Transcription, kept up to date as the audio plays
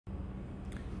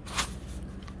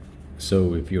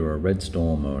So if you're a Red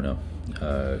Storm owner,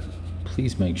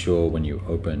 please make sure when you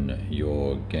open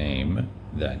your game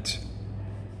that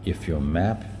if your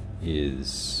map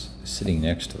is sitting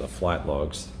next to the flight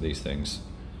logs, these things,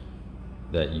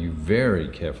 that you very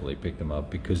carefully pick them up,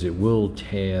 because it will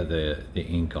tear the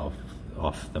ink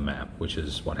off the map, which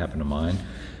is what happened to mine.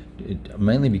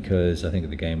 Mainly because I think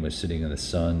the game was sitting in the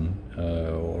sun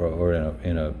or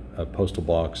in a postal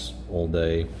box all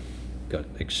day. Got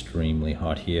extremely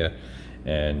hot here,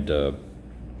 and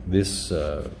this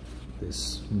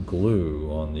glue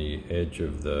on the edge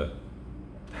of the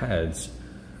pads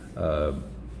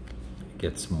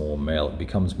becomes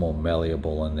more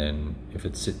malleable, and then if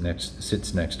it sits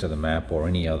next to the map or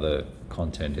any other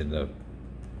content in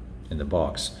the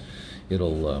box,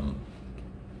 it'll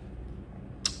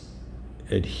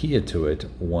adhere to it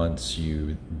once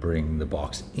you bring the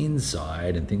box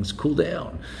inside and things cool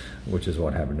down, which is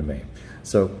what happened to me.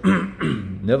 So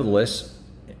nevertheless,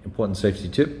 important safety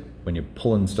tip: when you're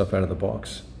pulling stuff out of the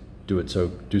box, do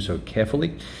so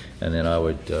carefully. And then I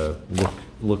would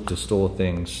look to store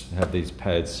things, have these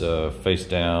pads face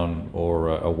down or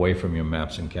away from your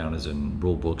maps and counters and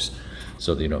rule books,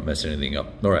 so that you don't mess anything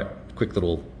up. All right, quick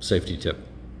little safety tip.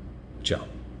 Ciao.